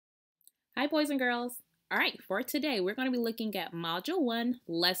Hi, boys and girls. All right, for today, we're going to be looking at Module 1,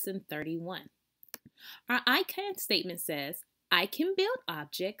 Lesson 31. Our I can statement says, I can build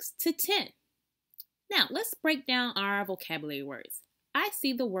objects to 10. Now, let's break down our vocabulary words. I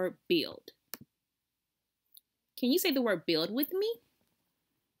see the word build. Can you say the word build with me?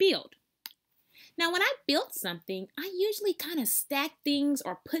 Build. Now, when I build something, I usually kind of stack things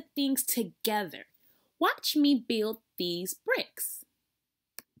or put things together. Watch me build these bricks.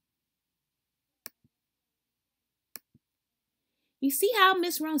 You see how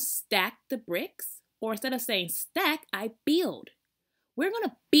Miss Roan stacked the bricks? Or instead of saying stack, I build. We're going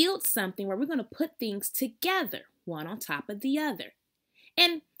to build something where we're going to put things together, one on top of the other.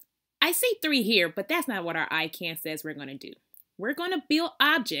 And I see 3 here, but that's not what our I can says we're going to do. We're going to build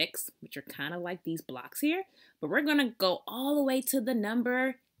objects, which are kind of like these blocks here, but we're going to go all the way to the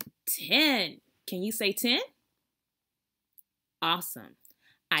number 10. Can you say 10? Awesome.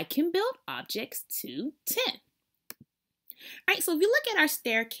 I can build objects to 10. All right, so if you look at our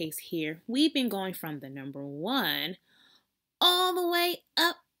staircase here, we've been going from the number 1 all the way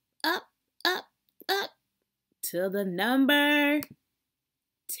up, up, up, up to the number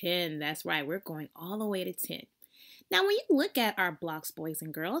 10. That's right, we're going all the way to 10. Now, when you look at our blocks, boys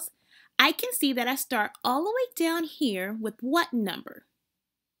and girls, I can see that I start all the way down here with what number?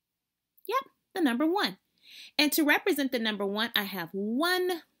 Yep, the number 1. And to represent the number 1, I have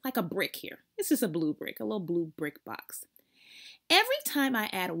one, like a brick here. This is a blue brick, a little blue brick box. Every time I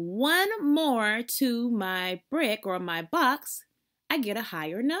add one more to my brick or my box, I get a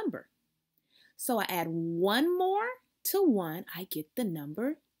higher number. So I add one more to 1, I get the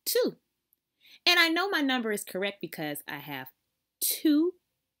number 2. And I know my number is correct because I have 2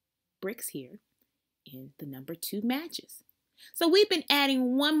 bricks here and the number 2 matches. So we've been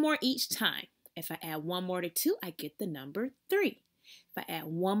adding one more each time. If I add one more to 2, I get the number 3. If I add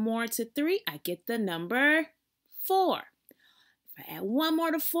one more to 3, I get the number 4. If I add one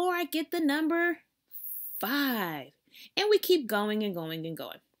more to 4, I get the number 5. And we keep going and going and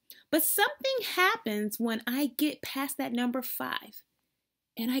going. But something happens when I get past that number 5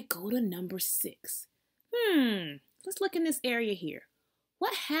 and I go to number 6. Let's look in this area here.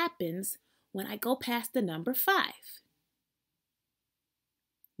 What happens when I go past the number 5?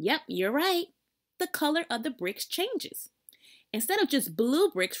 Yep, you're right. The color of the bricks changes. Instead of just blue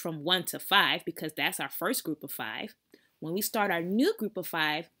bricks from 1 to 5, because that's our first group of 5, when we start our new group of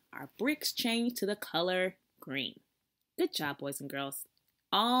 5, our bricks change to the color green. Good job, boys and girls.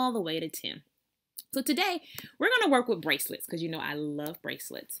 All the way to 10. So today, we're going to work with bracelets because you know I love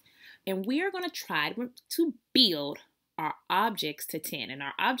bracelets. And we are going to try to build our objects to 10. And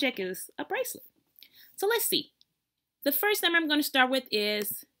our object is a bracelet. So let's see. The first number I'm going to start with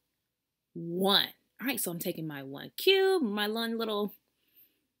is 1. All right, so I'm taking my 1 cube, my one little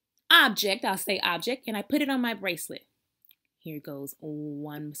object, I'll say object, and I put it on my bracelet. Here goes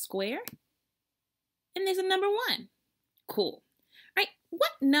 1 square, and there's a number 1. Cool. All right,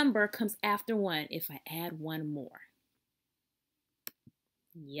 what number comes after 1 if I add one more?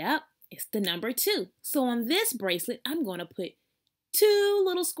 Yep, it's the number 2. So on this bracelet, I'm going to put 2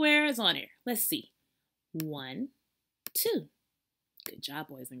 little squares on it. Let's see. 1, 2. Good job,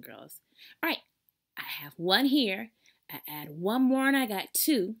 boys and girls. All right, I have 1 here. I add one more and I got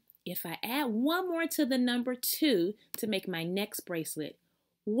 2. If I add one more to the number 2 to make my next bracelet,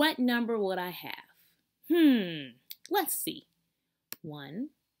 what number would I have? Let's see. 1,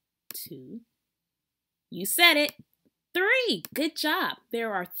 2. You said it. 3. Good job.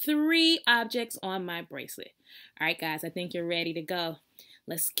 There are 3 objects on my bracelet. All right, guys, I think you're ready to go.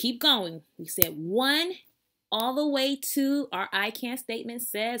 Let's keep going. We said 1 all the way to our I can statement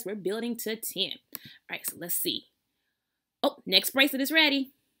says we're building to 10. All right, so let's see. Oh, next bracelet is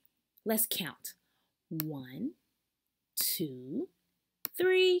ready. Let's count. 1, 2,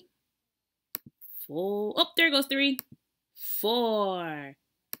 3, 4. Oh, there goes 3. 4.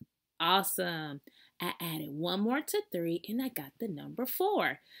 Awesome. I added one more to 3 and I got the number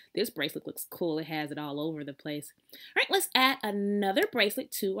 4. This bracelet looks cool. It has it all over the place. All right, let's add another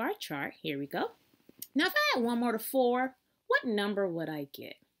bracelet to our chart. Here we go. Now, if I add one more to 4, what number would I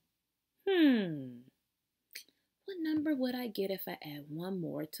get? What number would I get if I add one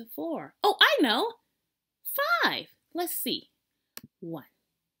more to 4? Oh, I know. 5. Let's see. 1,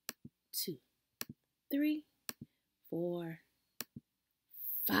 2, 3, 4,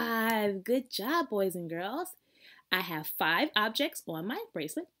 5. Good job, boys and girls. I have 5 objects on my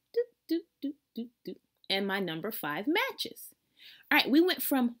bracelet. And my number 5 matches. All right, we went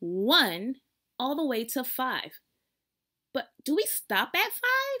from 1 all the way to 5. But do we stop at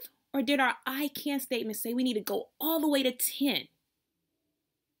 5? Or did our I can statement say we need to go all the way to 10?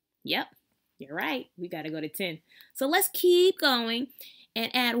 Yep, You're right. We got to go to 10. So let's keep going and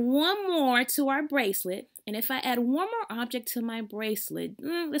add one more to our bracelet. And if I add one more object to my bracelet,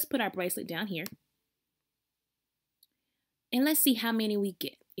 let's put our bracelet down here. And let's see how many we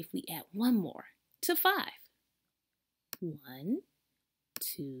get if we add one more to 5. 1,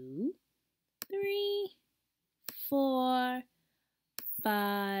 2, 3, 4,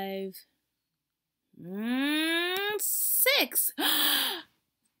 5, 6.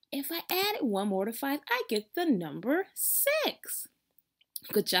 If I added one more to 5, I get the number 6.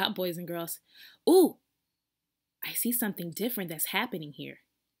 Good job, boys and girls. Ooh, I see something different that's happening here.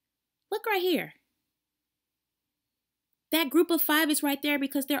 Look right here. That group of 5 is right there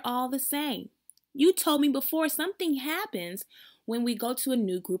because they're all the same. You told me before something happens when we go to a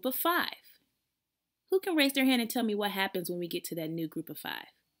new group of 5. Who can raise their hand and tell me what happens when we get to that new group of 5?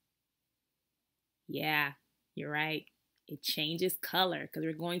 Yeah, you're right. It changes color because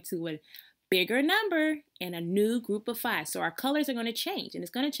we're going to a bigger number and a new group of 5. So our colors are going to change, and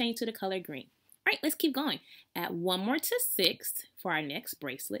it's going to change to the color green. All right, let's keep going. Add one more to 6 for our next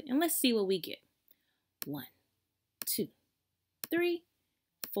bracelet, and let's see what we get. 1, 2, 3,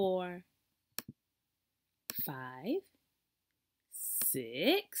 4, 5,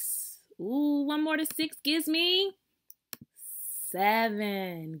 6. Ooh, one more to 6 gives me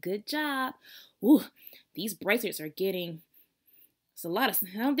 7. Good job. Ooh, these bracelets are getting, it's a lot of,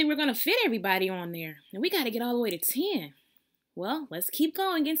 I don't think we're going to fit everybody on there. And we got to get all the way to 10. Well, let's keep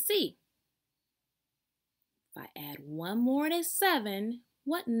going and see. If I add one more to 7,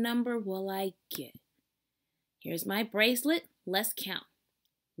 what number will I get? Here's my bracelet. Let's count.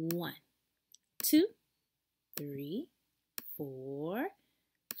 1, 2, 3, 4,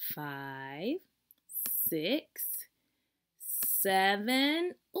 5, 6,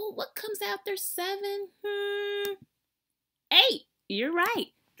 7. Oh, what comes after 7? 8. You're right.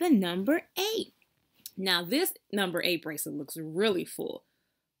 The number 8. Now this number 8 bracelet looks really full.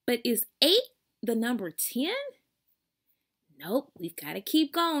 But is 8 the number 10? Nope, we've got to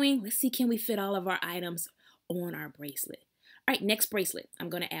keep going. Let's see, can we fit all of our items on our bracelet? All right, next bracelet. I'm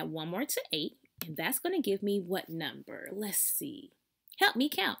going to add one more to 8, and that's going to give me what number? Let's see. Help me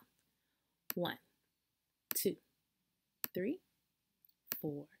count. 1, 2, 3,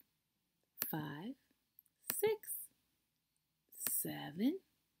 4, 5, 6, 7,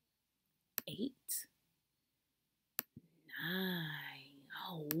 8, 9.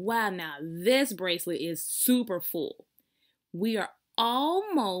 Oh, wow. Now this bracelet is super full. We are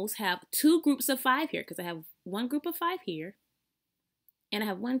almost have 2 groups of 5 here because I have one group of 5 here. And I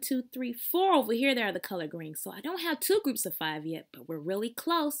have 1, 2, 3, 4 over here that are the color green. So I don't have 2 groups of 5 yet, but we're really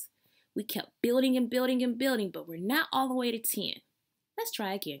close. We kept building and building and building, but we're not all the way to 10. Let's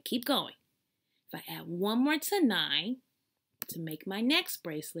try again. Keep going. If I add one more to 9 to make my next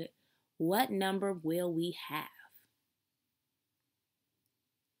bracelet, what number will we have?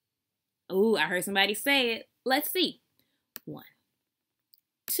 Oh, I heard somebody say it. Let's see. 1,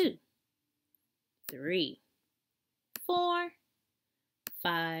 2, 3, 4,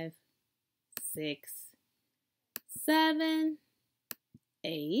 5, 6, 7,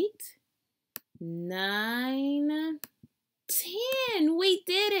 8, 9, 10. We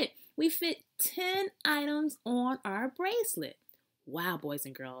did it. We fit 10 items on our bracelet. Wow, boys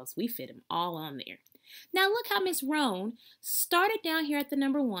and girls, we fit them all on there. Now look how Miss Roan started down here at the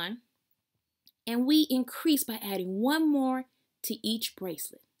number 1, and we increased by adding one more to each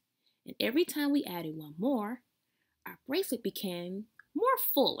bracelet. And every time we added one more, our bracelet became more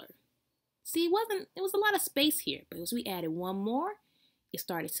fuller. See, it was a lot of space here, but as we added one more, it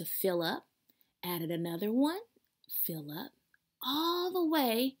started to fill up, added another one, fill up, all the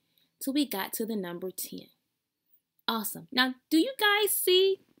way till we got to the number 10. Awesome. Now, do you guys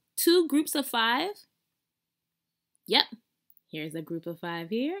see 2 groups of 5? Yep. Here's a group of 5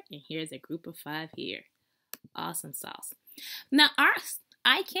 here, and here's a group of 5 here. Awesome sauce. Now, our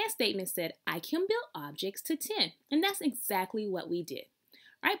I can statement said, I can build objects to 10, and that's exactly what we did.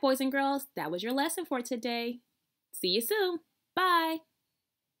 All right, boys and girls, that was your lesson for today. See you soon. Bye.